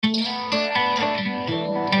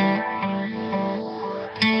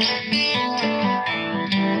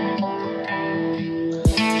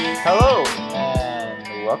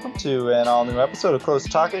welcome to an all-new episode of Close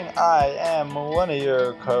Talking. I am one of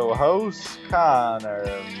your co-hosts, Connor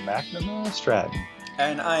McNamara Stratton.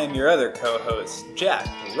 And I am your other co-host, Jack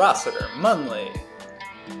Rossiter Munley.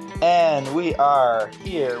 And we are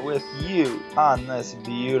here with you on this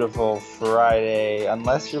beautiful Friday,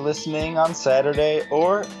 unless you're listening on Saturday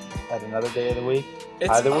or at another day of the week. It's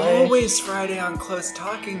Either way, always Friday on Close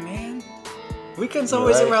Talking, man. Weekend's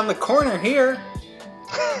always around the corner here.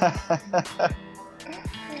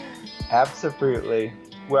 Absolutely.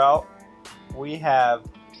 Well, we have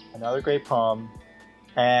another great poem,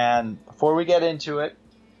 and before we get into it,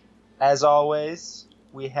 as always,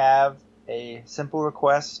 we have a simple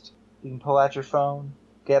request. You can pull out your phone,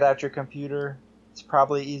 get out your computer. It's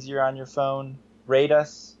probably easier on your phone. Rate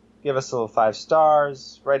us, give us a little 5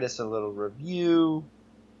 stars, write us a little review.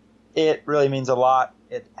 It really means a lot.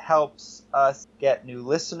 It helps us get new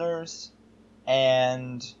listeners,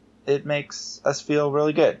 and it makes us feel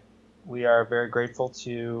really good. We are very grateful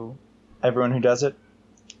to everyone who does it.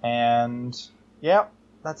 And yeah,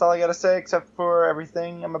 that's all I got to say except for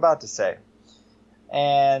everything I'm about to say.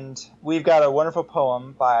 And we've got a wonderful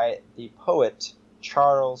poem by the poet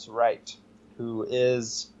Charles Wright, who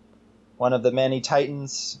is one of the many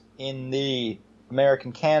titans in the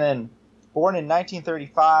American canon. Born in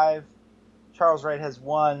 1935, Charles Wright has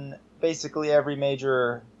won basically every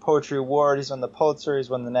major poetry award. He's won the Pulitzer, he's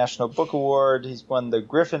won the National Book Award, he's won the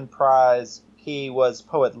Griffin Prize, he was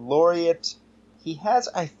poet laureate. He has,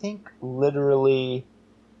 I think, literally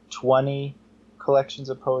 20 collections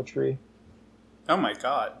of poetry. Oh my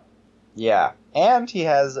god. Yeah, and he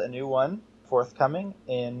has a new one forthcoming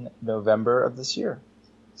in November of this year,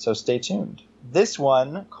 so stay tuned. This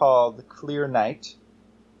one, called Clear Night,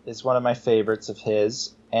 is one of my favorites of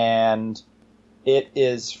his, and it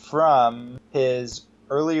is from his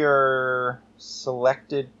earlier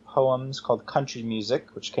selected poems called Country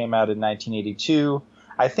Music, which came out in 1982.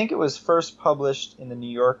 I think it was first published in the New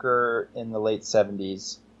Yorker in the late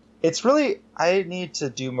 70s. It's really, I need to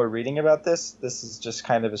do more reading about this. This is just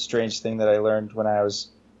kind of a strange thing that I learned when I was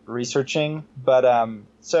researching. But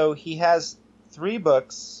so he has 3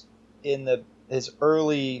 books in his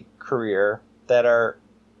early career that are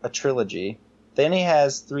a trilogy. Then he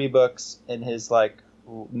has 3 books in his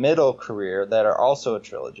middle career that are also a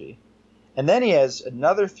trilogy. And then he has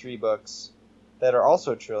another 3 books that are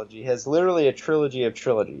also a trilogy. He has literally a trilogy of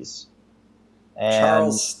trilogies. And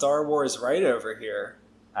Charles Star Wars Wright over here.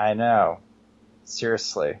 I know.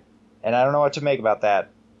 Seriously. And I don't know what to make about that.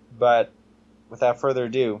 But without further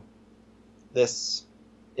ado, this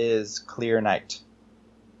is Clear Night.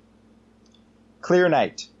 Clear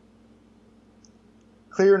night.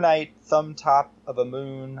 Clear night, thumb top of a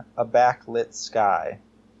moon, a backlit sky.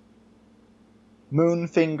 Moon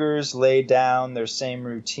fingers lay down their same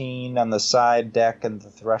routine on the side deck and the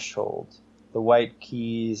threshold, the white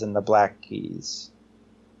keys and the black keys.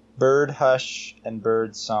 Bird hush and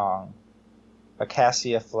bird song.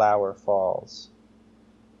 Acacia flower falls.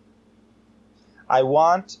 I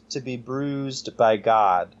want to be bruised by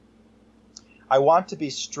God. I want to be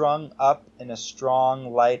strung up in a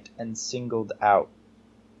strong light and singled out.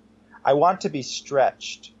 I want to be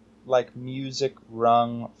stretched like music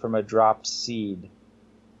wrung from a dropped seed.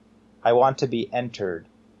 I want to be entered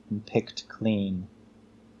and picked clean.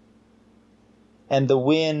 And the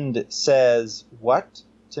wind says, "What?"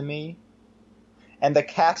 to me? And the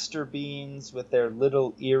castor beans with their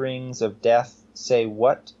little earrings of death say,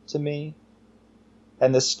 "What?" to me?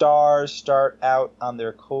 And the stars start out on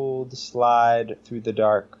their cold slide through the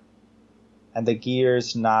dark, and the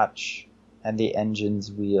gears notch and the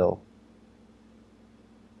engines wheel.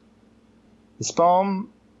 This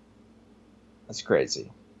poem is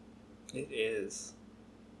crazy. It is.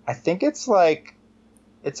 I think it's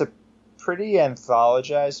a pretty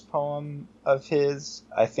anthologized poem of his.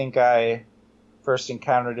 I think I first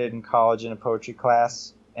encountered it in college in a poetry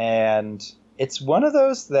class, and it's one of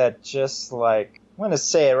those that just I'm going to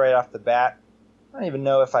say it right off the bat. I don't even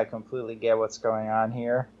know if I completely get what's going on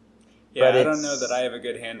here. Yeah, I don't know that I have a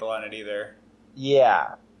good handle on it either.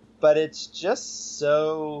 Yeah, but it's just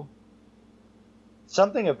so...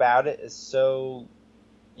 Something about it is so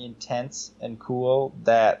intense and cool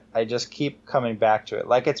that I just keep coming back to it.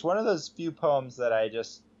 It's one of those few poems that I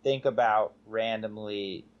just think about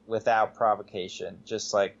randomly without provocation,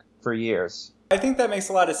 just for years. I think that makes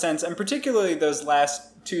a lot of sense, and particularly those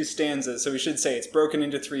last 2 stanzas. So we should say it's broken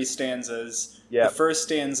into 3 stanzas. Yep. The first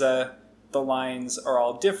stanza, the lines are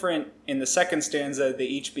all different. In the second stanza, they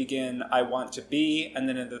each begin, "I want to be," and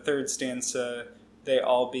then in the third stanza, they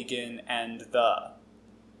all begin, "and the."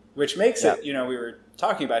 which makes it, we were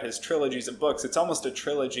talking about his trilogies of books. It's almost a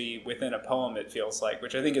trilogy within a poem, it feels like,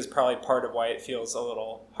 which I think is probably part of why it feels a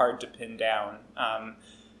little hard to pin down.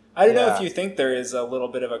 I don't know if you think there is a little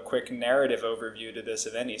bit of a quick narrative overview to this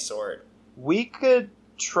of any sort. We could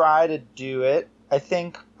try to do it. I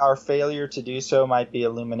think our failure to do so might be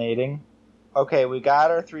illuminating. Okay, we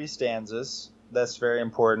got our 3 stanzas. That's very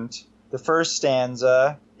important. The first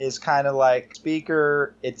stanza is kind of like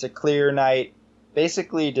speaker, it's a clear night,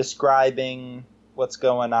 basically describing what's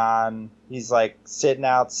going on. He's like sitting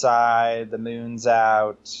outside, the moon's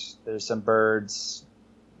out, there's some birds,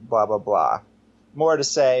 blah, blah, blah. More to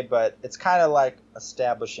say, but it's kind of like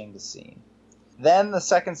establishing the scene. Then the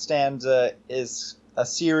second stanza is a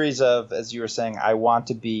series of, as you were saying, I want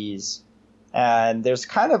to be's. And there's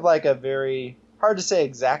kind of like a very, hard to say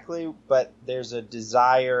exactly, but there's a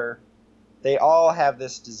desire. They all have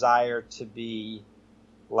this desire to be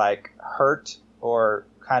like hurt or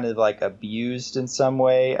kind of like abused in some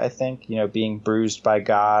way, I think. Being bruised by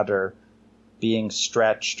God or being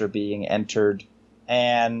stretched or being entered.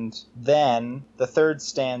 And then the third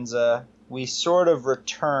stanza, we sort of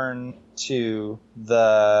return to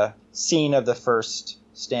the scene of the first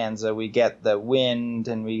stanza. We get the wind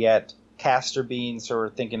and we get castor beans, so we're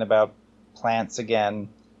thinking about plants again,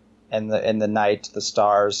 and the night, the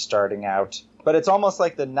stars starting out. But it's almost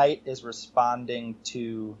like the night is responding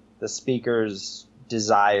to the speaker's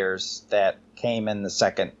desires that came in the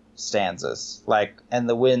second stanzas. Like, and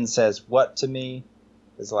the wind says, what to me?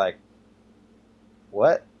 Is like,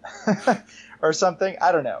 what? Or something.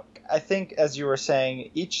 I don't know. I think, as you were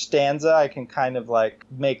saying, each stanza I can kind of like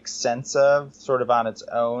make sense of sort of on its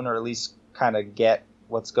own, or at least kind of get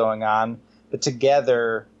what's going on. But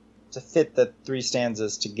together, to fit the 3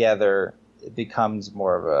 stanzas together, it becomes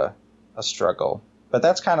more of a struggle. But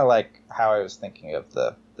that's kind of like how I was thinking of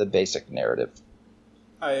the basic narrative.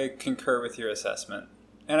 I concur with your assessment.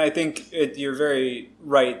 And I think you're very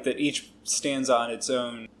right that each stanza on its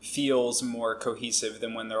own feels more cohesive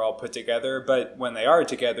than when they're all put together. But when they are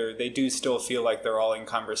together, they do still feel like they're all in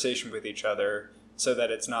conversation with each other, so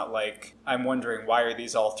that it's not like, I'm wondering, why are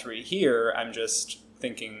these all 3 here? I'm just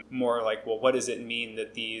thinking more like, well, what does it mean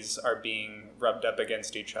that these are being rubbed up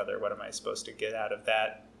against each other? What am I supposed to get out of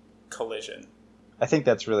that collision? I think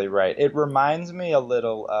that's really right. It reminds me a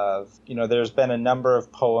little of, there's been a number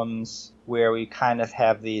of poems where we kind of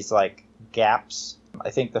have these like gaps.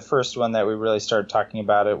 I think the first one that we really started talking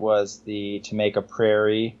about it was the To Make a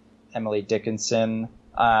Prairie, Emily Dickinson.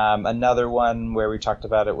 Another one where we talked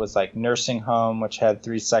about it was like Nursing Home, which had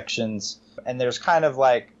 3 sections. And there's kind of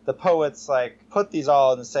like the poets like put these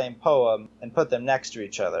all in the same poem and put them next to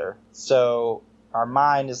each other. So our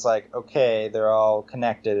mind is like, okay, they're all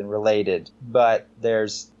connected and related, but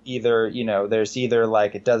there's either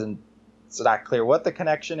like it's not clear what the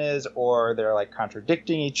connection is, or they're like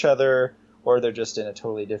contradicting each other, or they're just in a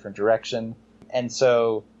totally different direction. And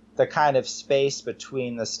so the kind of space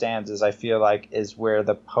between the stanzas, I feel like, is where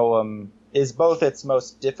the poem is both its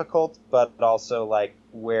most difficult, but also like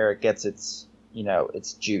where it gets its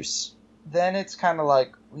juice. Then it's kind of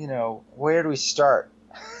like, where do we start?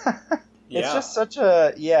 It's just such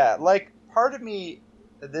a, like part of me,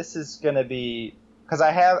 this is going to be, because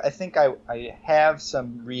I think I have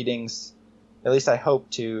some readings, at least I hope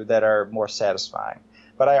to, that are more satisfying.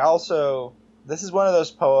 But I also, this is one of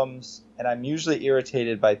those poems, and I'm usually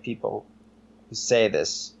irritated by people who say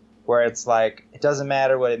this, where it's like, it doesn't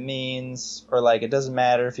matter what it means, or like, it doesn't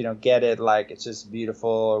matter if you don't get it, like, it's just beautiful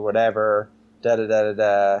or whatever,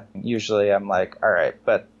 da-da-da-da-da. Usually I'm like, all right,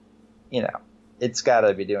 but, it's got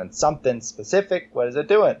to be doing something specific. What is it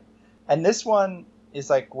doing? And this one is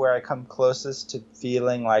like where I come closest to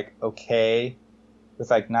feeling like okay with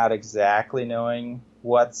like not exactly knowing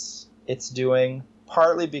what's it's doing,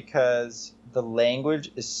 partly because the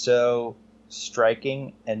language is so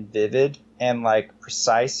striking and vivid and like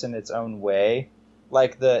precise in its own way.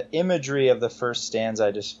 Like the imagery of the first stanza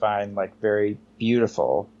I just find like very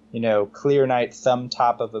beautiful. Clear night, thumb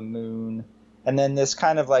top of a moon. And then this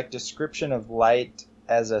kind of like description of light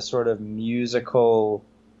as a sort of musical,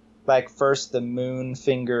 like first the moon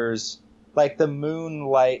fingers, like the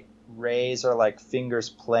moonlight rays are like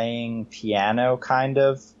fingers playing piano kind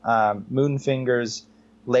of. Moon fingers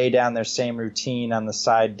lay down their same routine on the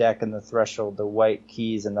side deck and the threshold, the white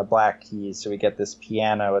keys and the black keys. So we get this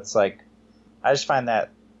piano. It's like, I just find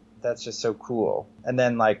that's just so cool. And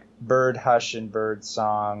then like bird hush and bird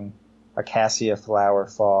song, acacia flower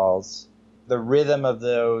falls. The rhythm of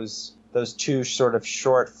those 2 sort of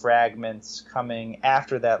short fragments coming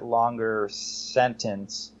after that longer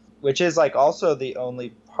sentence, which is like also the only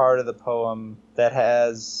part of the poem that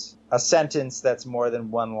has a sentence that's more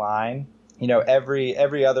than one line. You know,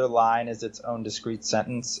 every other line is its own discrete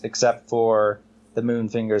sentence, except for the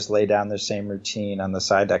Moonfingers lay down their same routine on the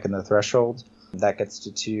side deck and the threshold. That gets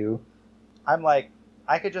to 2. I'm like,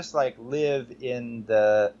 I could just like live in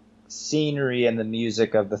the scenery and the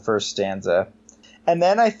music of the first stanza. And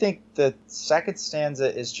then I think the second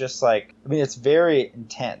stanza is just like, I mean, it's very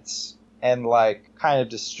intense and like kind of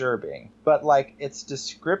disturbing, but like its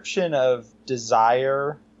description of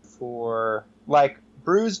desire for, like,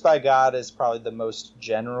 bruised by God is probably the most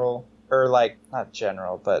general, or like, not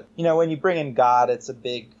general, but you know, when you bring in God, it's a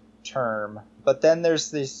big term. But then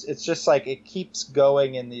there's this, it's just like it keeps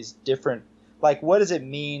going in these different, like, what does it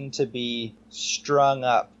mean to be strung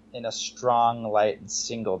up in a strong light and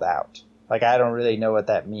singled out? Like, I don't really know what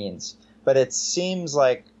that means, but it seems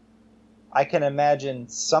like I can imagine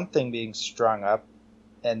something being strung up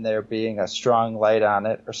and there being a strong light on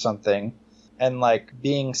it or something, and like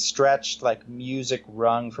being stretched like music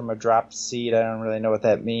wrung from a dropped seed. I don't really know what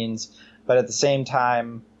that means, but at the same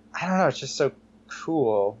time, I don't know, it's just so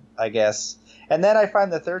cool, I guess. And then I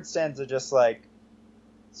find the third stanza just like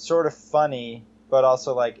sort of funny, but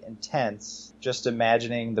also like intense. Just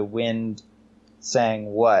imagining the wind saying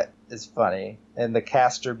what is funny. And the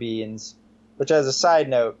castor beans, which, as a side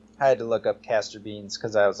note, I had to look up castor beans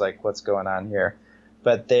because I was like, what's going on here?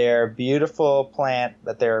 But they're beautiful plant,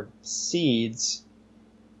 but they're seeds,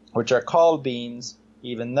 which are called beans,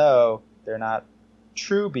 even though they're not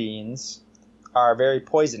true beans, are very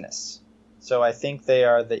poisonous. So I think they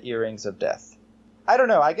are the earrings of death. I don't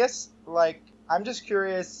know. I guess, like, I'm just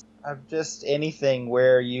curious of just anything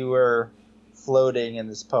where you were floating in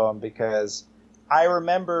this poem, because I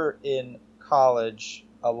remember in college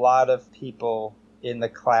a lot of people in the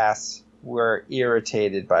class were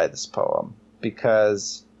irritated by this poem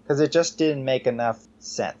because it just didn't make enough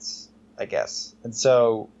sense, I guess. And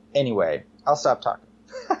so, anyway, I'll stop talking.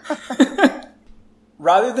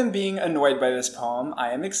 Rather than being annoyed by this poem,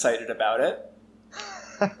 I am excited about it.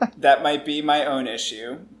 That might be my own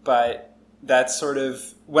issue, but that's sort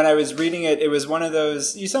of, when I was reading it, it was one of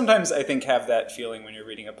those, you sometimes, I think, have that feeling when you're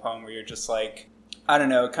reading a poem where you're just like, I don't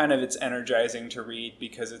know, kind of it's energizing to read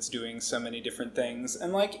because it's doing so many different things.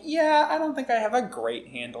 And like, yeah, I don't think I have a great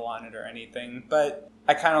handle on it or anything, but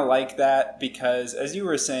I kind of like that because, as you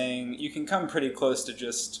were saying, you can come pretty close to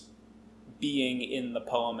just being in the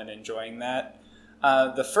poem and enjoying that.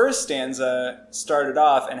 The first stanza started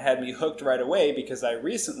off and had me hooked right away because I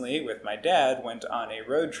recently, with my dad, went on a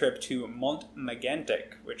road trip to Mont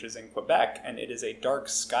Megantic, which is in Quebec, and it is a dark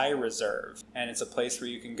sky reserve. And it's a place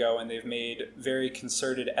where you can go, and they've made very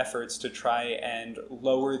concerted efforts to try and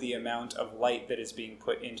lower the amount of light that is being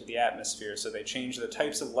put into the atmosphere. So they changed the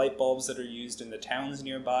types of light bulbs that are used in the towns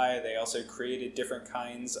nearby. They also created different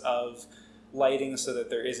kinds of lighting so that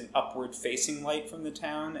there is an upward facing light from the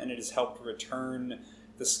town, and it has helped return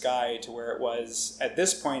the sky to where it was at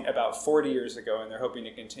this point about 40 years ago, and they're hoping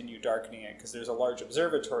to continue darkening it because there's a large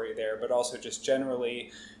observatory there, but also just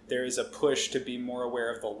generally there is a push to be more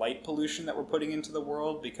aware of the light pollution that we're putting into the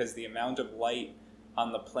world because the amount of light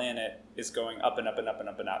on the planet is going up and up and up and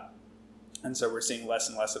up and up. And so we're seeing less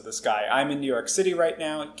and less of the sky. I'm in New York City right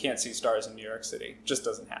now. Can't see stars in New York City. Just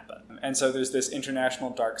doesn't happen. And so there's this International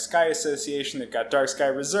Dark Sky Association. They've got dark sky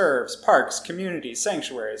reserves, parks, communities,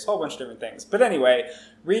 sanctuaries, a whole bunch of different things. But anyway,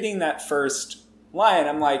 reading that first line,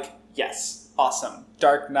 I'm like, yes, awesome.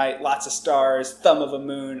 Dark night, lots of stars, thumb of a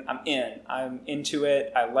moon. I'm in. I'm into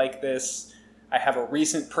it. I like this. I have a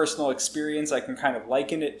recent personal experience I can kind of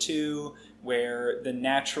liken it to, where the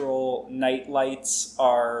natural night lights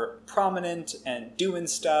are prominent and doing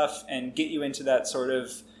stuff and get you into that sort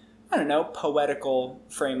of, I don't know, poetical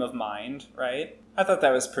frame of mind, right? I thought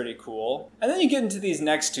that was pretty cool. And then you get into these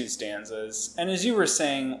next two stanzas, and as you were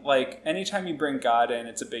saying, like, anytime you bring God in,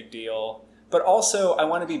 it's a big deal. But also, I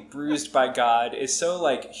want to be bruised by God is so,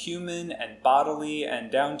 like, human and bodily and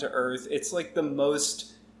down to earth. It's like the most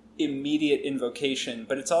immediate invocation,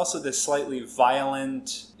 but it's also this slightly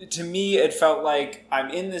violent. To me, it felt like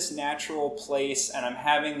I'm in this natural place and I'm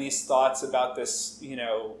having these thoughts about this, you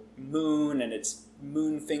know, moon and its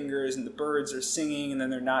moon fingers, and the birds are singing, and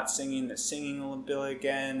then they're not singing, they're singing a little bit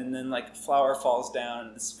again, and then like a flower falls down,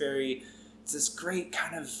 and it's this great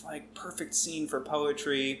kind of like perfect scene for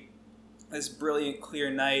poetry, this brilliant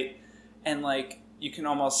clear night, and like you can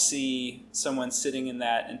almost see someone sitting in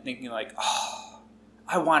that and thinking like, oh,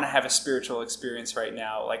 I want to have a spiritual experience right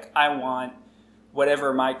now. Like, I want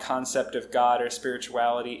whatever my concept of God or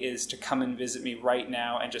spirituality is to come and visit me right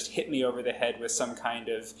now and just hit me over the head with some kind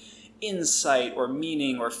of insight or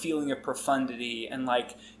meaning or feeling of profundity. And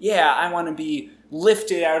like, yeah, I want to be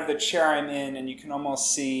lifted out of the chair I'm in. And you can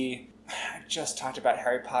almost see, I just talked about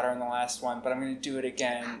Harry Potter in the last one, but I'm going to do it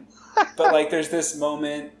again. But like, there's this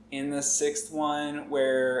moment in the sixth one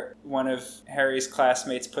where one of Harry's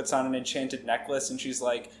classmates puts on an enchanted necklace and she's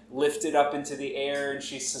like lifted up into the air and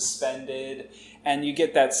she's suspended. And you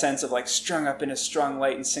get that sense of like strung up in a strong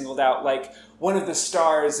light and singled out, like one of the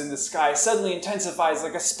stars in the sky suddenly intensifies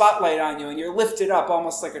like a spotlight on you and you're lifted up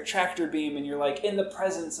almost like a tractor beam and you're like in the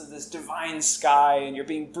presence of this divine sky and you're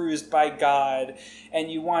being bruised by God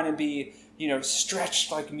and you want to be, you know,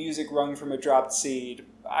 stretched like music wrung from a dropped seed.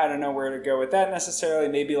 I don't know where to go with that necessarily.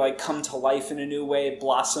 Maybe like come to life in a new way,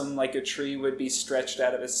 blossom like a tree would be stretched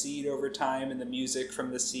out of a seed over time, and the music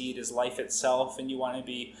from the seed is life itself, and you want to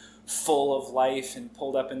be full of life and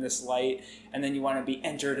pulled up in this light, and then you want to be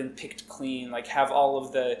entered and picked clean, like have all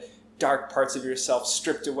of the dark parts of yourself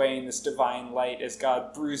stripped away in this divine light as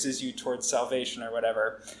God bruises you towards salvation or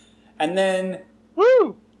whatever. And then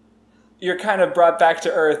woo, you're kind of brought back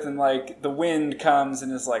to earth, and like the wind comes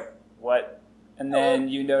and is like, what? And then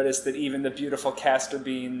you notice that even the beautiful castor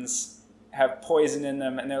beans have poison in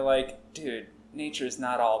them, and they're like, dude, nature's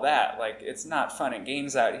not all that. Like, it's not fun and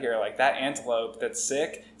games out here. Like, that antelope that's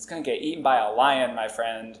sick, it's going to get eaten by a lion, my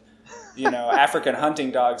friend. You know, African hunting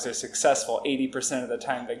dogs are successful 80% of the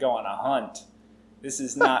time they go on a hunt. This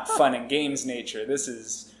is not fun and games nature. This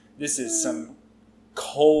is some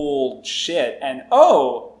cold shit. And,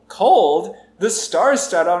 oh, cold? The stars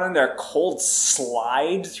start out on their cold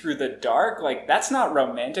slide through the dark. Like, that's not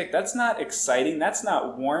romantic. That's not exciting. That's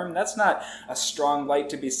not warm. That's not a strong light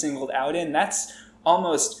to be singled out in. That's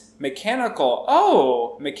almost mechanical.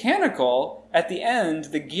 Oh, mechanical. At the end,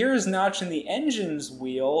 the gears notch in the engine's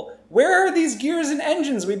wheel. Where are these gears and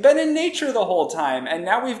engines? We've been in nature the whole time, and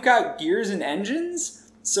now we've got gears and engines?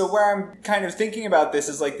 So where I'm kind of thinking about this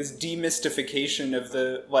is like this demystification of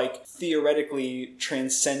the like theoretically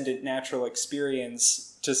transcendent natural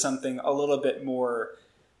experience to something a little bit more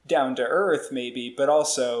down to earth maybe, but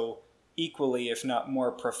also equally, if not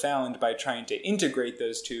more profound, by trying to integrate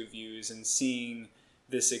those two views and seeing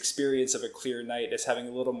this experience of a clear night as having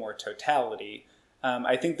a little more totality.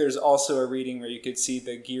 I think there's also a reading where you could see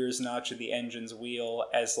the gears notch of the engine's wheel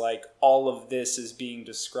as like all of this is being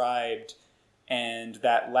described. And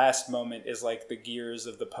that last moment is like the gears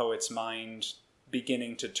of the poet's mind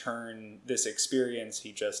beginning to turn this experience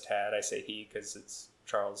he just had. I say he because it's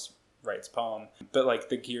Charles Wright's poem. But like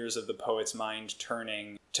the gears of the poet's mind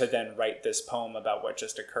turning to then write this poem about what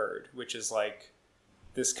just occurred, which is like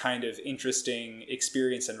this kind of interesting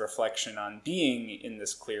experience and reflection on being in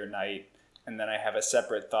this clear night. And then I have a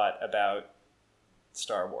separate thought about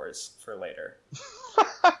Star Wars for later.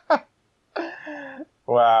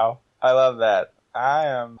 Wow. I love that. I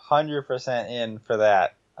am 100% in for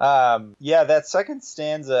that. Yeah, that second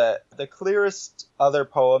stanza, the clearest other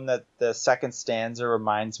poem that the second stanza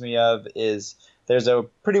reminds me of is there's a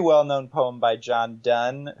pretty well-known poem by John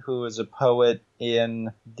Donne, who was a poet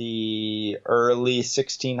in the early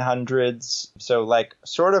 1600s. So like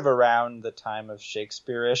sort of around the time of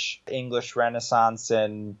Shakespeare-ish English Renaissance.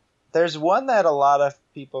 And there's one that a lot of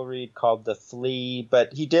people read called The Flea,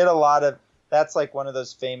 but he did a lot of, that's like one of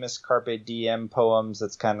those famous Carpe Diem poems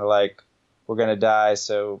that's kind of like, we're going to die,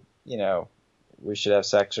 so, you know, we should have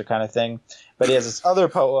sex or kind of thing. But he has this other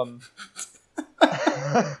poem.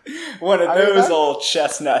 One of those old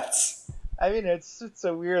chestnuts. I mean, it's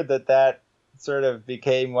so weird that sort of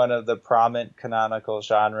became one of the prominent canonical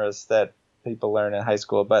genres that people learn in high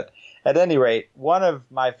school. But at any rate, one of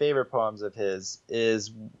my favorite poems of his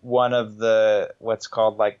is one of the what's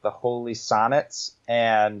called like the Holy Sonnets.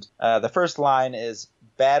 And the first line is,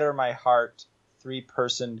 "Batter my heart,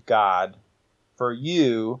 three-personed God, for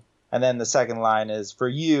you." And then the second line is, "For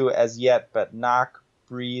you as yet but knock,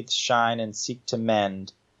 breathe, shine, and seek to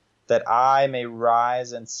mend, that I may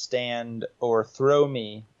rise and stand, o'erthrow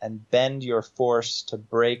me, and bend your force to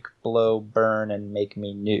break, blow, burn, and make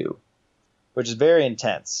me new." Which is very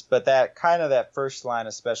intense. But that kind of that first line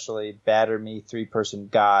especially, "Batter me, three-person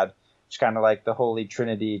God," which kind of like the Holy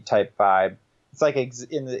Trinity type vibe. It's like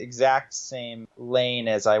in the exact same lane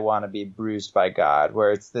as "I want to be bruised by God,"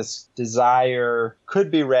 where it's this desire,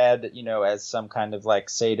 could be read, you know, as some kind of like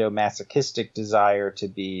sadomasochistic desire to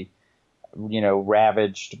be, you know,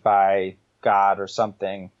 ravaged by God or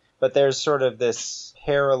something. But there's sort of this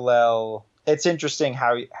parallel. It's interesting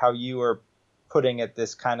how you are putting it,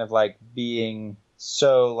 this kind of like being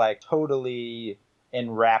so like totally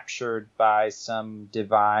enraptured by some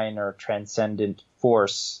divine or transcendent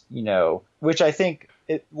force, you know, which I think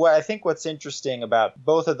what I think what's interesting about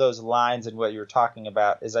both of those lines and what you're talking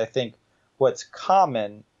about is I think what's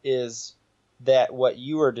common is that what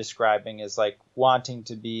you were describing is like wanting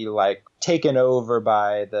to be like taken over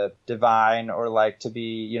by the divine, or like to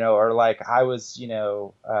be, or like I was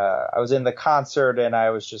in the concert and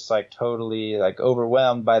I was just like totally like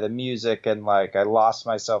overwhelmed by the music and like I lost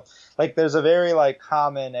myself. Like there's a very like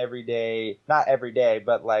common everyday, not every day,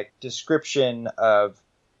 but like description of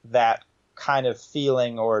that kind of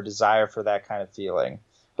feeling or desire for that kind of feeling.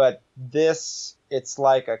 But this, it's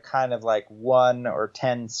like a kind of like 1 or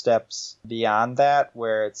 10 steps beyond that,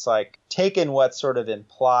 where it's like taken what's sort of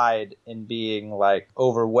implied in being like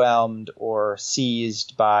overwhelmed or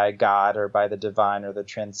seized by God or by the divine or the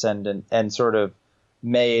transcendent and sort of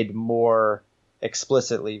made more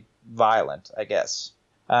explicitly violent, I guess.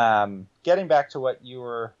 Getting back to what you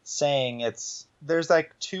were saying, there's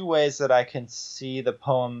like 2 ways that I can see the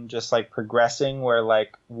poem just like progressing, where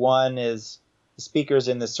like one is the speaker's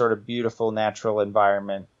in this sort of beautiful natural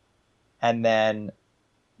environment and then,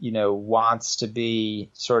 wants to be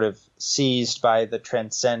sort of seized by the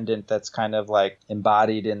transcendent that's kind of like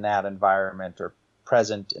embodied in that environment or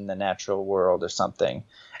present in the natural world or something.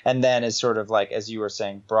 And then is sort of like, as you were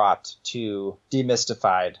saying, brought to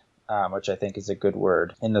demystified, which I think is a good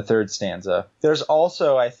word, in the 3rd stanza. There's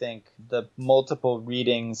also, I think, the multiple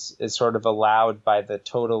readings is sort of allowed by the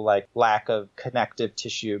total like lack of connective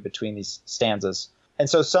tissue between these stanzas. And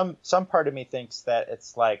so some part of me thinks that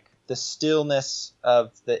it's like the stillness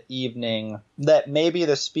of the evening, that maybe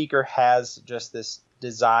the speaker has just this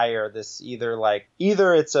desire, this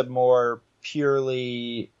either it's a more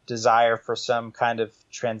purely desire for some kind of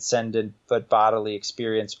transcendent but bodily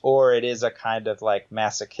experience, or it is a kind of like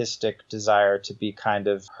masochistic desire to be kind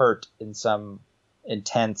of hurt in some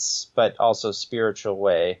intense but also spiritual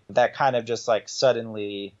way that kind of just like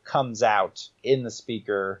suddenly comes out in the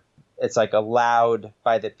speaker. It's like allowed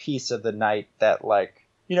by the peace of the night that like,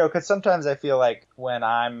 because sometimes I feel like when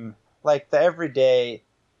I'm like the everyday,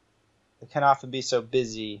 it can often be so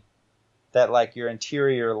busy that like your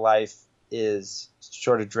interior life is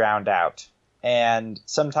sort of drowned out. And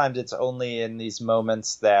sometimes it's only in these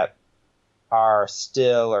moments that are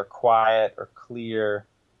still or quiet or clear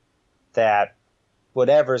that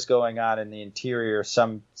whatever's going on in the interior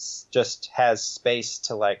just has space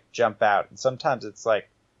to like jump out. And sometimes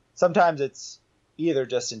it's either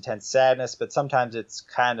just intense sadness, but sometimes it's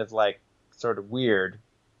kind of like sort of weird.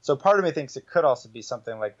 So part of me thinks it could also be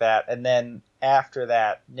something like that. And then after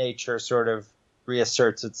that, nature sort of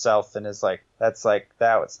reasserts itself and is like, that's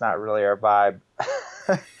not really our vibe.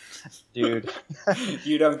 Dude.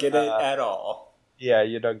 You don't get it at all. Yeah,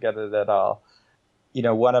 you don't get it at all.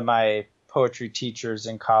 One of my poetry teachers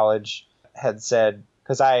in college had said,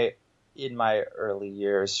 because I, in my early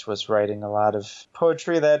years, was writing a lot of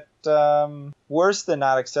poetry that worse than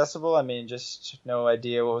not accessible. I mean, just no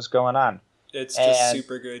idea what was going on. It's just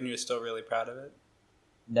super good and you're still really proud of it?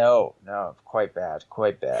 No, quite bad.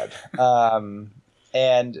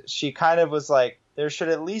 And she kind of was like, there should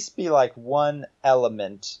at least be like one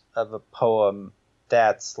element of a poem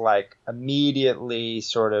that's like immediately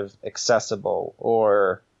sort of accessible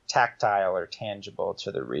or tactile or tangible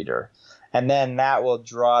to the reader. And then that will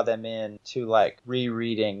draw them in to like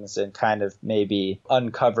rereadings and kind of maybe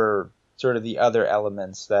uncover sort of the other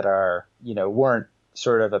elements that are, weren't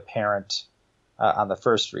sort of apparent on the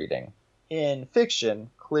first reading. In fiction,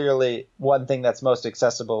 clearly one thing that's most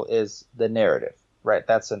accessible is the narrative, right?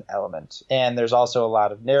 That's an element. And there's also a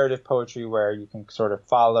lot of narrative poetry where you can sort of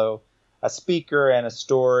follow a speaker and a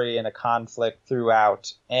story and a conflict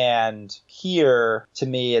throughout. And here, to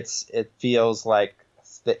me, it feels like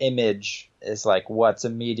the image is like what's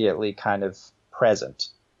immediately kind of present.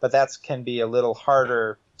 But that can be a little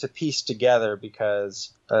harder to piece together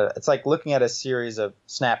because it's like looking at a series of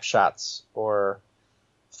snapshots or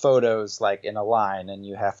photos like in a line, and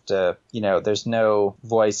you have to, there's no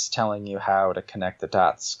voice telling you how to connect the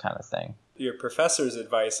dots kind of thing. Your professor's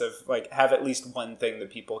advice of like have at least one thing that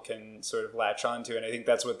people can sort of latch onto, and I think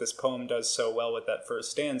that's what this poem does so well with that first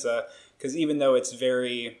stanza, because even though it's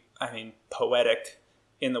very, poetic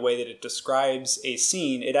in the way that it describes a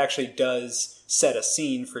scene, it actually does set a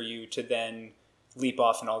scene for you to then leap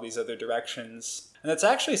off in all these other directions. And that's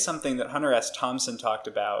actually something that Hunter S. Thompson talked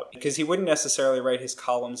about, because he wouldn't necessarily write his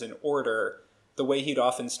columns in order. The way he'd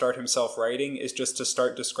often start himself writing is just to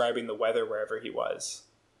start describing the weather wherever he was.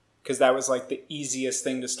 because that was like the easiest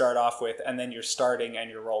thing to start off with, and then you're starting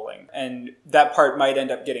and you're rolling. And that part might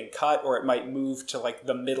end up getting cut, or it might move to like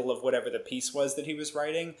the middle of whatever the piece was that he was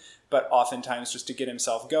writing, but oftentimes just to get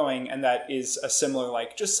himself going. And that is a similar,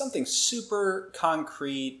 like, just something super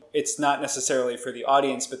concrete. It's not necessarily for the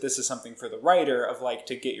audience, but this is something for the writer, of like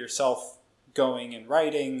to get yourself going and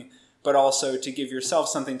writing, but also to give yourself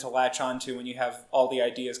something to latch onto when you have all the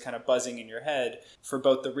ideas kind of buzzing in your head. For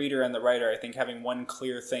both the reader and the writer, I think having one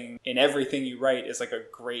clear thing in everything you write is like a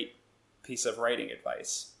great piece of writing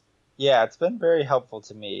advice. Yeah, it's been very helpful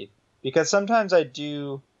to me, because sometimes I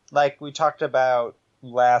do, like we talked about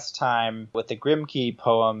last time with the Grimke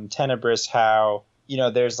poem, Tenebris, how, you know,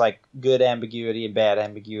 there's like good ambiguity and bad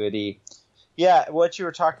ambiguity. Yeah, what you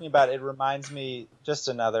were talking about, it reminds me, just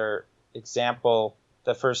another example.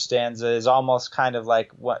 The first stanza is almost kind of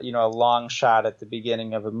like what, you know, a long shot at the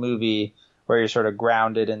beginning of a movie where you're sort of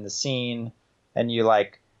grounded in the scene, and you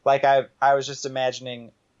like I was just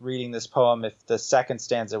imagining reading this poem. If the second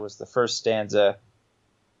stanza was the first stanza,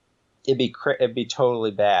 it'd be totally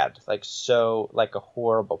bad, like a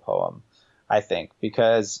horrible poem, I think,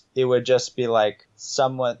 because it would just be like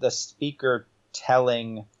the speaker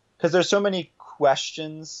telling, because there's so many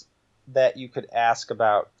questions that you could ask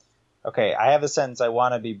about. Okay, I have a sentence, I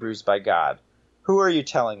want to be bruised by God. Who are you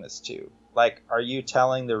telling this to? Like, are you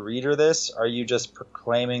telling the reader this? Are you just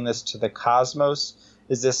proclaiming this to the cosmos?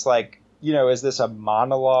 Is this like, you know, is this a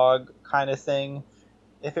monologue kind of thing?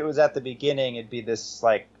 If it was at the beginning, it'd be this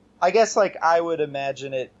like, I guess like I would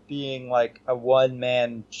imagine it being like a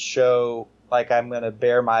one-man show, like I'm going to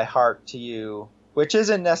bare my heart to you, which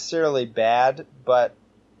isn't necessarily bad, but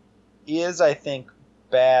is, I think,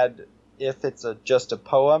 bad if it's just a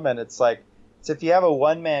poem. And it's like, so if you have a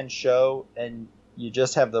one-man show and you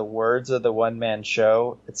just have the words of the one-man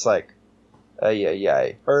show, it's like,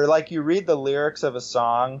 ay. Or like you read the lyrics of a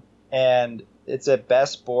song and it's at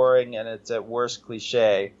best boring and it's at worst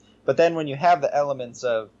cliche. But then when you have the elements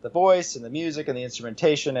of the voice and the music and the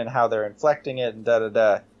instrumentation and how they're inflecting it and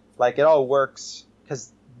da-da-da, like it all works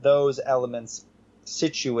because those elements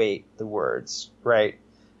situate the words, right?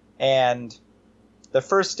 And the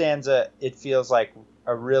first stanza, it feels like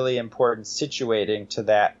a really important situating to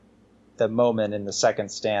the moment in the second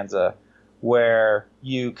stanza, where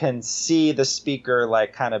you can see the speaker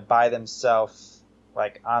like kind of by themselves,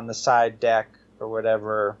 like on the side deck or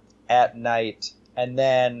whatever at night. And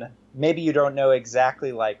then maybe you don't know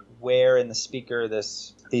exactly like where in the speaker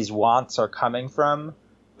these wants are coming from,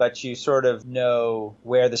 but you sort of know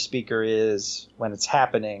where the speaker is when it's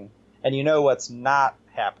happening, and you know what's not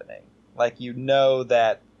happening. Like, you know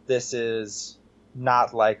that this is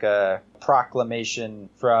not like a proclamation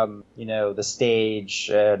from, you know, the stage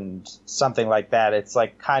and something like that. It's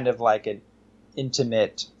like kind of like an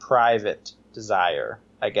intimate, private desire,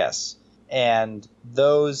 I guess. And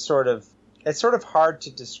those it's sort of hard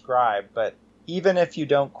to describe, but even if you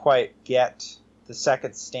don't quite get the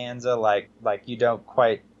second stanza, like you don't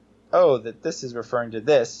quite, that this is referring to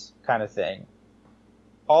this kind of thing,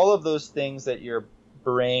 all of those things that your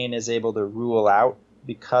brain is able to rule out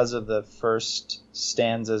because of the first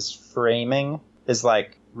stanza's framing is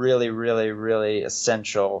like really, really, really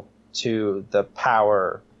essential to the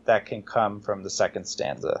power that can come from the second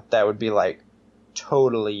stanza. That would be like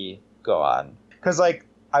totally go on. Because like,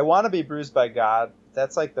 I want to be bruised by God,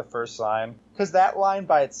 that's like the first line. Because that line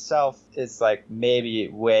by itself is like maybe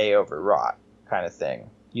way overwrought kind of thing,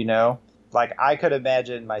 you know? Like, I could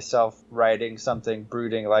imagine myself writing something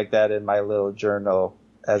brooding like that in my little journal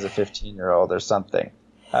as a 15-year-old or something.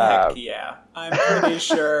 Heck yeah. I'm pretty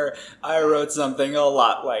sure I wrote something a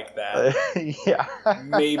lot like that. Yeah.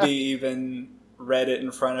 Maybe even read it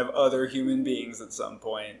in front of other human beings at some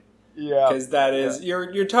point. Yeah. Because that is,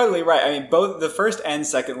 you're totally right. I mean, both the first and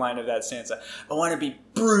second line of that stanza. I want to be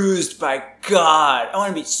bruised by God. I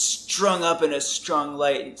want to be strung up in a strong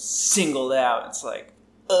light and singled out. It's like,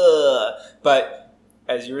 But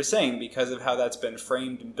as you were saying, because of how that's been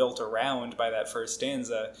framed and built around by that first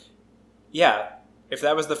stanza, yeah, if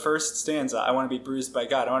that was the first stanza, I want to be bruised by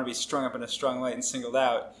God, I want to be strung up in a strong light and singled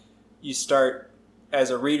out, you start, as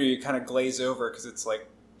a reader, you kind of glaze over because it's like,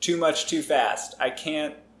 too much, too fast. I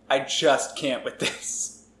just can't with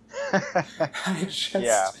this.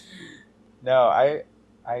 Yeah. No, I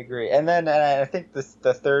agree. And I think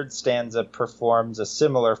the third stanza performs a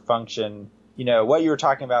similar function. You know, what you were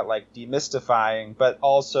talking about, like demystifying, but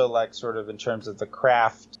also like sort of in terms of the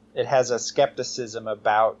craft, it has a skepticism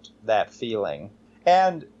about that feeling.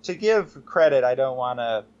 And to give credit, I don't want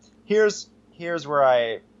to, here's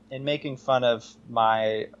where in making fun of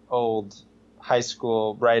my old high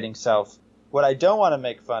school writing self, what I don't want to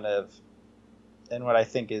make fun of and what I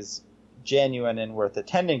think is genuine and worth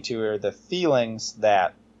attending to are the feelings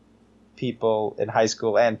that people in high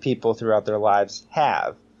school and people throughout their lives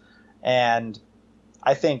have. And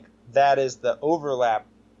I think that is the overlap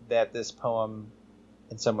that this poem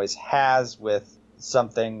in some ways has with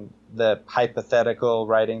something, the hypothetical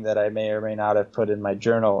writing that I may or may not have put in my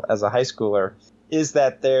journal as a high schooler, is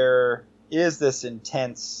that there is this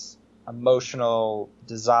intense emotional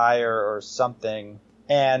desire or something.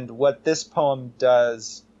 And what this poem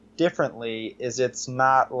does differently is it's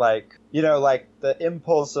not like, like the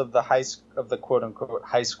impulse of the quote unquote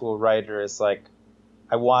high school writer is like,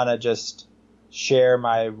 I want to just share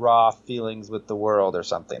my raw feelings with the world or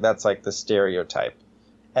something. That's like the stereotype.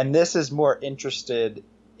 And this is more interested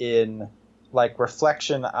in like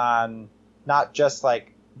reflection on not just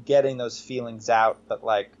like getting those feelings out, but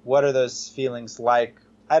like what are those feelings like?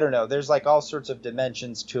 I don't know. There's like all sorts of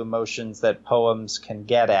dimensions to emotions that poems can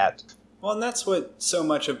get at. Well, and that's what so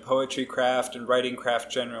much of poetry craft and writing craft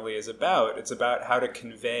generally is about. It's about how to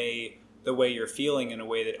convey the way you're feeling in a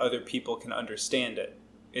way that other people can understand it.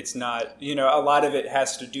 It's not, a lot of it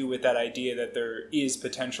has to do with that idea that there is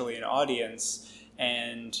potentially an audience,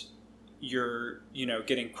 and you're,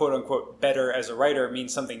 getting quote unquote better as a writer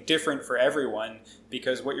means something different for everyone,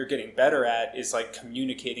 because what you're getting better at is like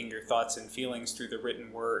communicating your thoughts and feelings through the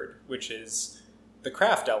written word, which is the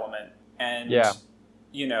craft element. And,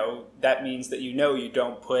 that means that you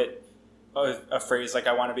don't put a phrase like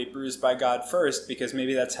I want to be bruised by God first, because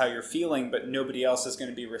maybe that's how you're feeling, but nobody else is going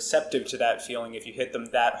to be receptive to that feeling if you hit them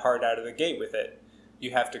that hard out of the gate with it.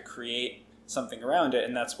 You have to create something around it,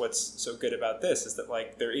 and that's what's so good about this, is that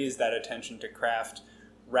like there is that attention to craft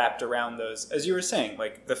wrapped around those, as you were saying,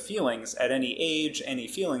 like the feelings at any age, any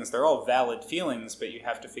feelings, they're all valid feelings, but you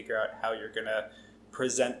have to figure out how you're going to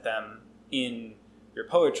present them in your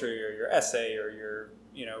poetry or your essay or your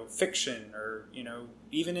fiction, or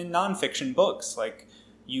even in nonfiction books. Like,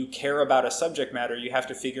 you care about a subject matter, you have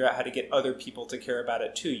to figure out how to get other people to care about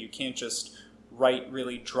it too. You can't just write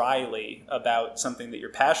really dryly about something that you're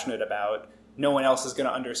passionate about. No one else is going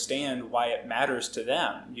to understand why it matters to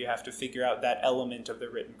them. You have to figure out that element of the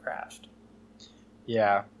written craft.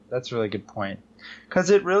 Yeah, that's a really good point. Because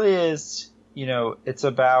it really is, it's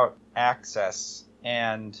about access,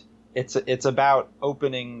 and it's about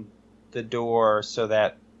opening the door so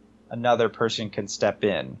that another person can step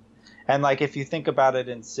in. And like, if you think about it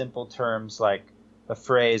in simple terms, like the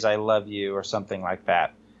phrase I love you or something like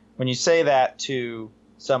that, when you say that to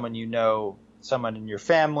someone someone in your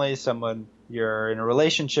family, someone you're in a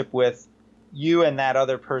relationship with, you and that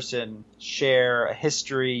other person share a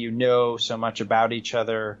history, so much about each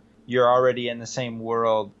other, you're already in the same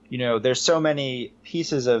world. There's so many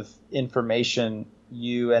pieces of information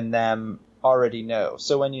you and them already know.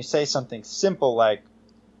 So when you say something simple like,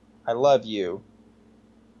 I love you,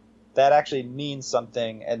 that actually means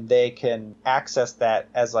something, and they can access that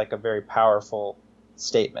as like a very powerful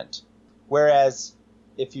statement. Whereas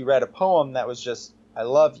if you read a poem that was just, I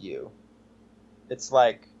love you, it's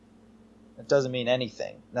like, it doesn't mean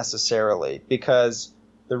anything necessarily, because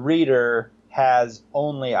the reader has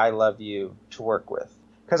only I love you to work with.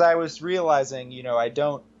 Because I was realizing,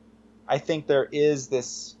 I think there is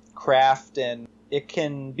this craft, and it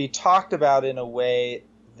can be talked about in a way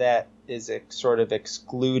that is sort of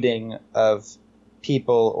excluding of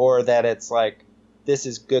people, or that it's like, this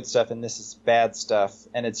is good stuff and this is bad stuff,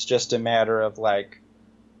 and it's just a matter of like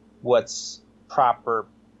what's proper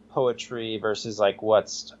poetry versus like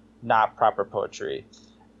what's not proper poetry.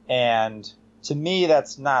 And to me,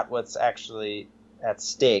 that's not what's actually at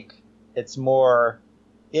stake. It's more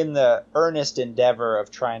in the earnest endeavor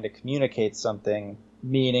of trying to communicate something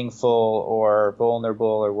meaningful or vulnerable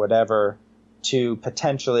or whatever to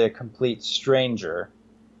potentially a complete stranger.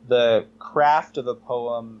 The craft of a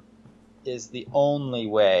poem is the only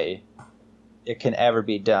way it can ever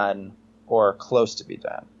be done, or close to be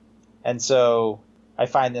done. And so I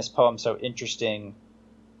find this poem so interesting,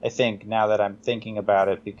 I think, now that I'm thinking about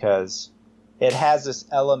it, because it has this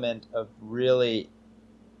element of really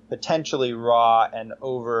potentially raw and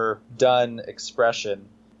overdone expression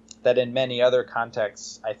that in many other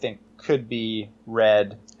contexts I think could be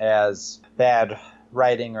read as bad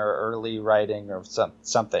writing or early writing or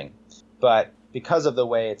something. But because of the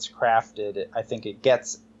way it's crafted, I think it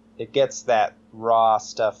gets that raw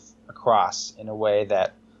stuff across in a way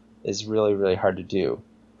that is really, really hard to do.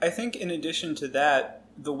 I think in addition to that,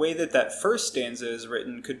 the way that first stanza is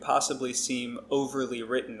written could possibly seem overly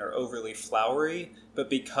written or overly flowery, but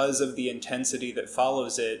because of the intensity that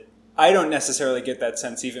follows it, I don't necessarily get that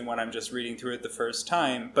sense even when I'm just reading through it the first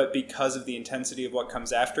time, but because of the intensity of what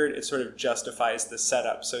comes after it, it sort of justifies the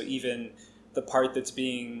setup. So even the part that's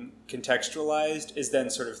being contextualized is then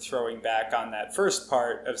sort of throwing back on that first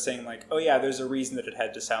part of saying like, oh yeah, there's a reason that it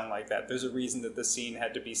had to sound like that. There's a reason that the scene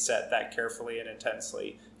had to be set that carefully and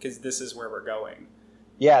intensely, because this is where we're going.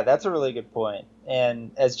 Yeah, that's a really good point.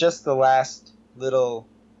 And as just the last little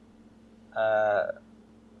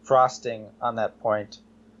frosting on that point,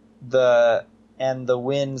 the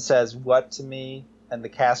wind says what to me, and the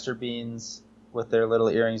castor beans with their little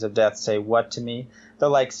earrings of death say what to me. The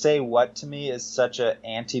like say what to me is such a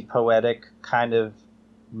anti-poetic kind of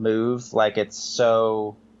move, like it's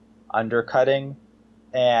so undercutting.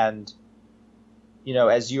 And you know,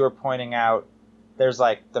 as you were pointing out, there's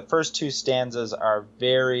like the first two stanzas are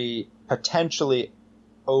very potentially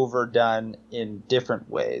overdone in different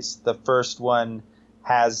ways. The first one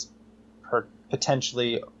has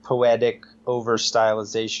potentially poetic over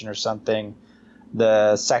stylization or something.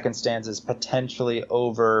 The second stanza is potentially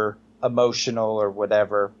over emotional or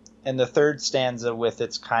whatever. And the third stanza, with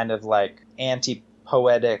its kind of like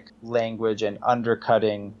anti-poetic language and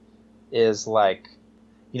undercutting, is like,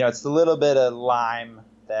 you know, it's the little bit of lime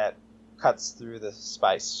that cuts through the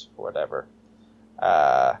spice or whatever.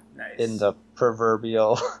 Nice. In the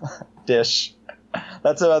proverbial dish.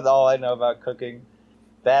 That's about all I know about cooking.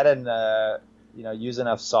 That and, you know, use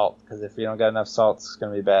enough salt, because if you don't got enough salt, it's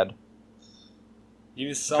going to be bad.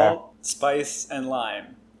 Use salt, spice, and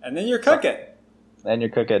lime. And then you're cooking. Then you're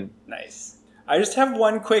cooking. Nice. I just have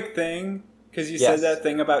one quick thing, because you said that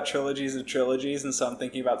thing about trilogies of trilogies, and so I'm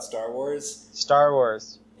thinking about Star Wars. Star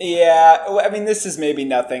Wars. Yeah, I mean, this is maybe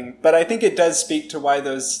nothing, but I think it does speak to why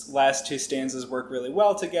those last two stanzas work really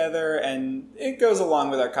well together, and it goes along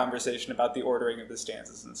with our conversation about the ordering of the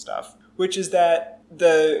stanzas and stuff, which is that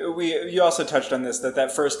you also touched on this,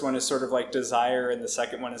 that first one is sort of like desire, and the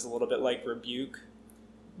second one is a little bit like rebuke.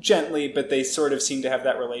 Gently, but they sort of seem to have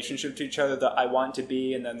that relationship to each other, that I want to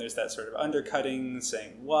be, and then there's that sort of undercutting,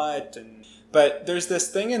 saying what, but there's this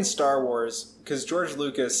thing in Star Wars, because George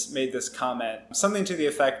Lucas made this comment, something to the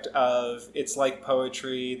effect of, it's like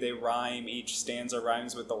poetry, they rhyme, each stanza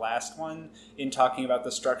rhymes with the last one, in talking about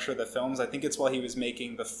the structure of the films. I think it's while he was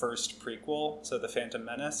making the first prequel, so The Phantom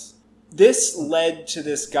Menace. This led to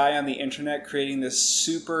this guy on the internet creating this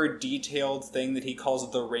super detailed thing that he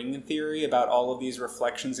calls the ring theory about all of these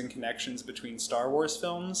reflections and connections between Star Wars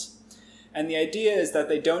films. And the idea is that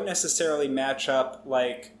they don't necessarily match up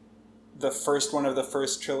like the first one of the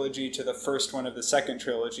first trilogy to the first one of the second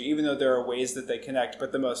trilogy, even though there are ways that they connect.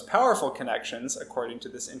 But the most powerful connections, according to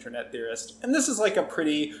this internet theorist, and this is like a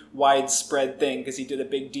pretty widespread thing because he did a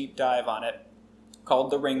big deep dive on it,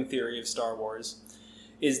 called the ring theory of Star Wars,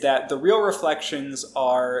 is that the real reflections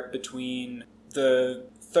are between the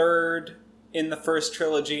third in the first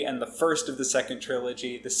trilogy and the first of the second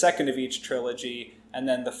trilogy, the second of each trilogy, and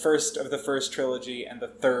then the first of the first trilogy and the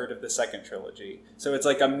third of the second trilogy. So it's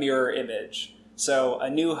like a mirror image. So A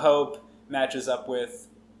New Hope matches up with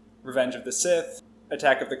Revenge of the Sith,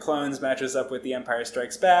 Attack of the Clones matches up with The Empire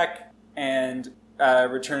Strikes Back, and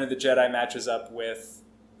Return of the Jedi matches up with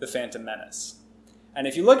The Phantom Menace. And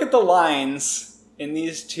if you look at the lines in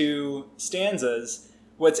these two stanzas,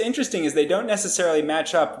 what's interesting is they don't necessarily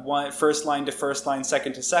match up first line to first line,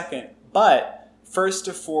 second to second, but first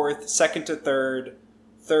to fourth, second to third,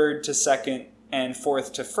 third to second, and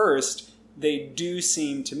fourth to first, they do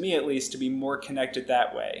seem, to me at least, to be more connected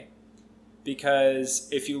that way. Because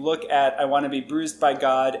if you look at I Want to Be Bruised by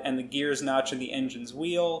God and the gears notch in the engine's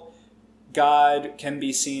wheel, God can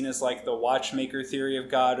be seen as like the watchmaker theory of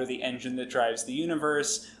God, or the engine that drives the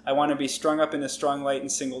universe. I want to be strung up in a strong light and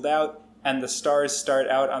singled out, and the stars start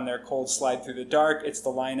out on their cold slide through the dark. It's the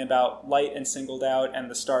line about light and singled out and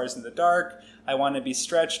the stars in the dark. I want to be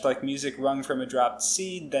stretched like music wrung from a dropped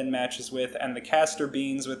seed, then matches with, and the castor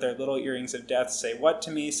beans with their little earrings of death say what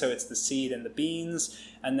to me, so it's the seed and the beans.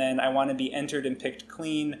 And then I want to be entered and picked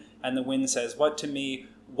clean, and the wind says what to me.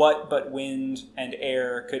 What but wind and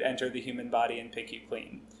air could enter the human body and pick you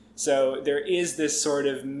clean? So there is this sort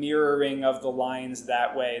of mirroring of the lines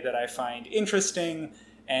that way that I find interesting,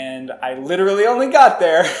 and I literally only got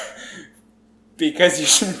there because you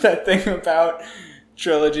said that thing about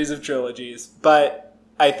trilogies of trilogies. But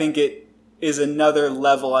I think it is another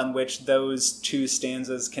level on which those two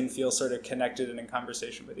stanzas can feel sort of connected and in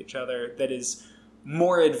conversation with each other that is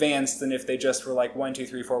more advanced than if they just were like 1, 2,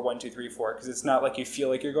 3, 4, 1, 2, 3, 4, because it's not like you feel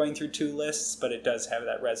like you're going through two lists, but it does have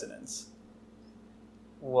that resonance.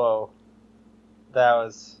 Whoa. That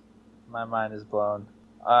was... my mind is blown.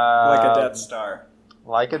 Like a Death Star.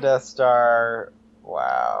 Like a Death Star.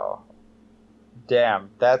 Wow.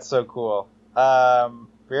 Damn, that's so cool.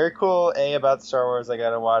 Very cool, about Star Wars. I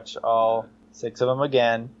gotta watch all 6 of them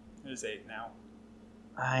again. There's 8 now.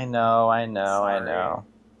 I know. Sorry.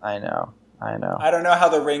 I I don't know how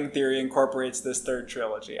the Ring theory incorporates this third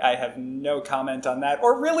trilogy. I have no comment on that,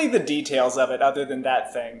 or really the details of it other than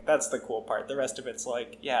that thing. That's the cool part. The rest of it's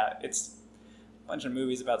like, yeah, it's a bunch of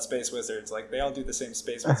movies about space wizards. Like, they all do the same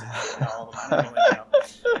space wizard shit in all of them. Anyway, no.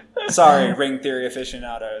 Sorry, Ring theory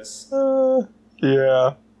aficionados.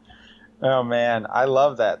 Yeah. Oh, man. I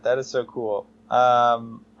love that. That is so cool. I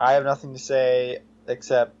have nothing to say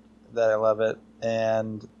except that I love it,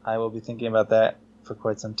 and I will be thinking about that for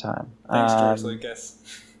quite some time. Thanks, George Lucas.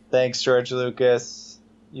 Thanks, George Lucas.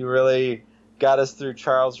 You really got us through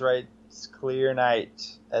Charles Wright's Clear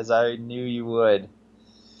Night, as I knew you would.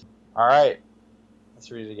 All right.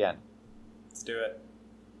 Let's read it again. Let's do it.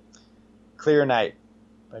 Clear Night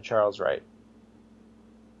by Charles Wright.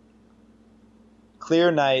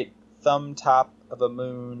 Clear night, thumb top of a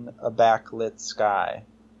moon, a backlit sky.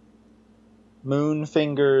 Moon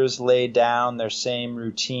fingers lay down their same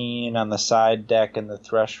routine on the side deck and the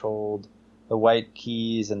threshold, the white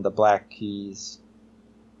keys and the black keys.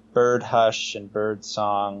 Bird hush and bird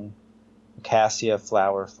song, acacia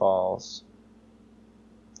flower falls.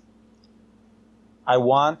 I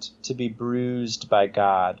want to be bruised by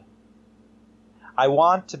God. I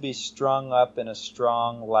want to be strung up in a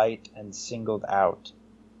strong light and singled out.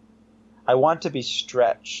 I want to be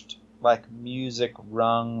stretched like music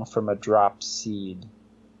wrung from a dropped seed.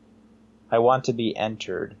 I want to be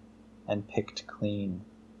entered and picked clean.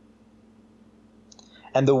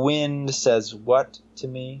 And the wind says what to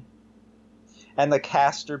me? And the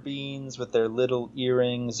castor beans with their little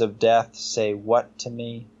earrings of death say what to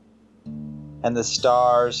me? And the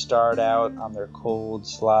stars start out on their cold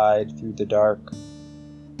slide through the dark,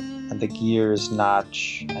 and the gears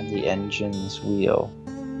notch and the engines wheel.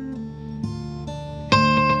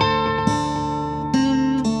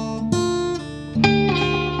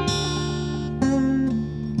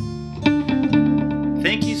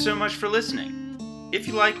 Thank you so much for listening. If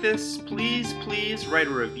you like this, please write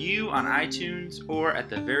a review on iTunes, or at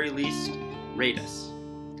the very least, rate us.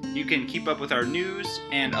 You can keep up with our news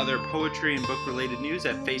and other poetry and book-related news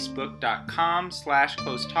at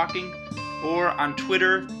facebook.com/closetalking or on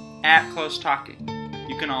Twitter @closetalking.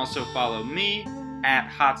 You can also follow me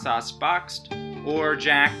 @hotsauceboxed or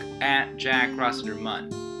Jack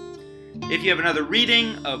 @JackRossiterMunn. If you have another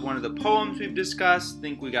reading of one of the poems we've discussed,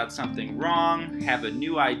 think we got something wrong, have a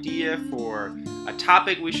new idea for a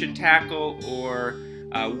topic we should tackle, or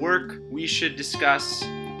work we should discuss,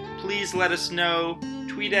 please let us know.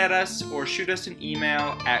 Tweet at us or shoot us an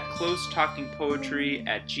email at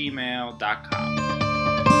closetalkingpoetry@gmail.com.